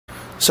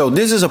So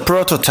this is a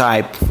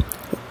prototype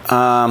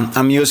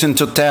I'm using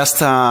to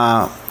test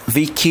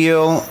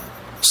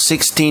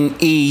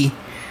VK16E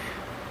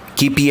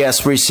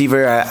GPS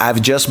receiver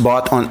I've just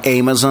bought on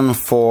Amazon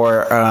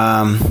for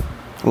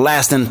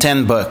less than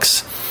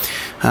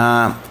 $10.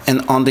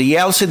 And on the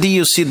LCD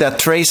you see that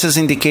traces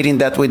indicating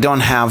that we don't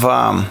have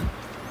a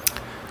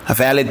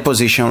valid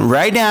position.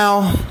 Right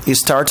now it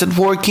started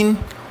working.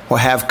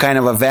 We have kind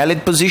of a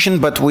valid position,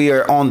 but we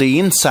are on the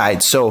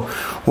inside, so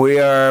we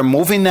are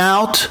moving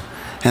out,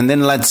 and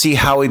then let's see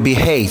how it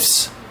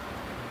behaves.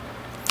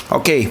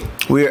 Okay,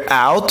 we're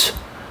out.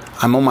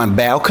 I'm on my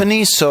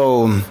balcony,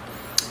 so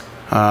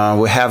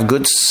we have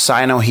good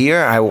signal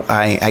here,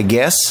 I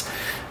guess.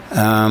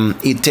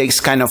 It takes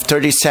kind of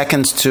 30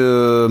 seconds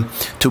to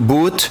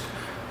boot,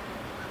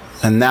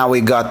 and now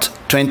we got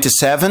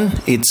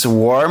 27. It's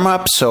warm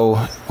up,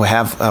 so we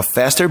have a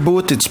faster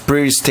boot. It's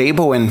pretty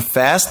stable and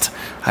fast.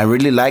 I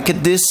really like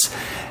it this,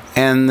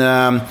 and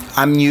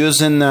I'm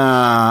using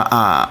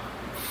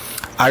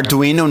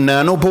Arduino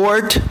Nano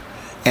board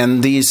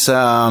and this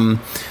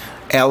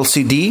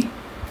LCD.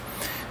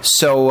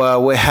 So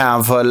we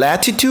have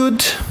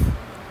latitude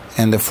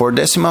and the 4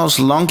 decimals,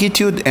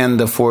 longitude and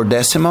the 4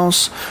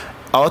 decimals,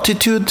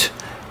 altitude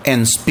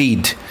and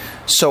speed.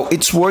 So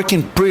it's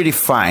working pretty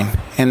fine,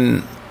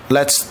 and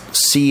let's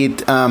see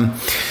it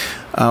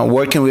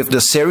working with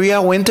the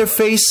serial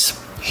interface.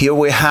 Here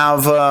we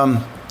have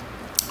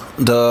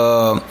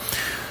the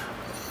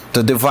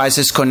device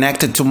is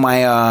connected to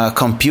my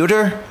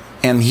computer,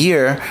 and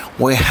here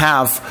we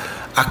have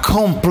a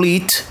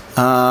complete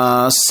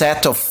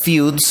set of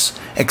fields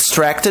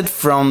extracted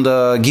from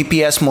the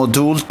GPS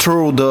module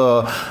through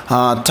the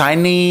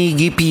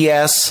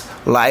TyniGPS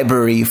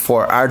library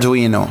for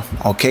Arduino.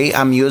 Okay,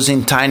 I'm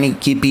using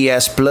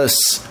TyniGPS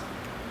Plus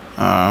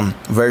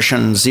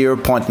version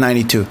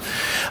 0.92.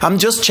 I'm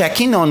just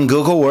checking on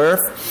Google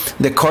Earth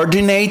the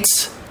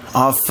coordinates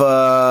of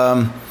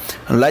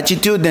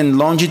latitude and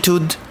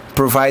longitude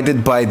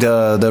provided by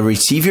the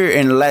receiver,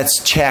 and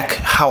let's check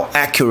how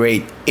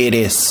accurate it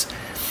is.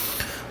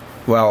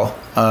 Well,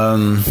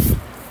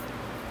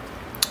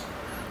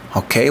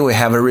 okay, we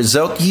have a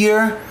result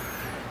here,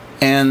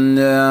 and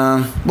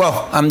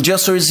well, I'm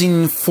just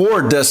using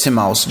 4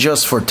 decimals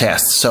just for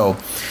test. So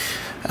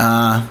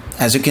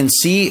as you can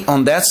see,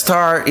 on that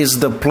star is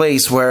the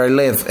place where I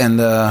live, and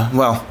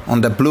well,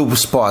 on the blue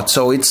spot,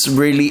 so it's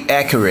really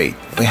accurate.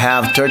 We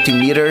have 30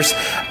 meters.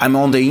 I'm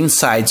on the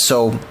inside,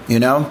 so you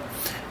know,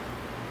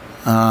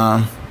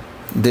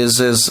 this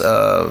is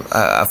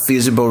a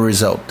feasible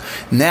result.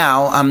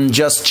 Now I'm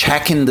just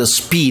checking the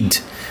speed,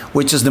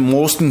 which is the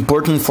most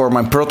important for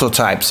my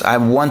prototypes. I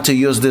want to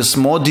use this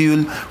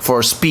module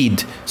for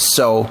speed.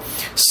 So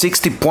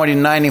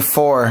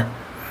 60.94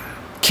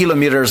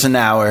 kilometers an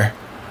hour,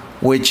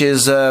 which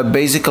is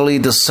basically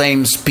the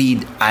same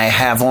speed I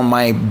have on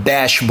my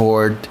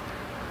dashboard.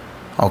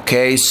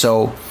 Okay,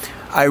 so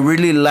I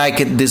really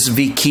like it, this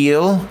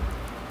VK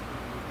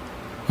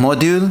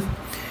module.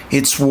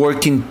 It's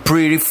working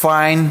pretty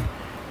fine,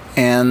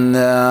 and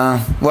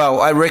well,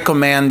 I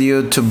recommend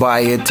you to buy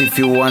it if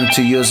you want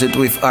to use it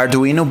with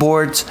Arduino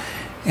boards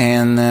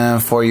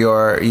and for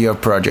your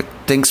project.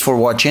 Thanks for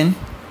watching.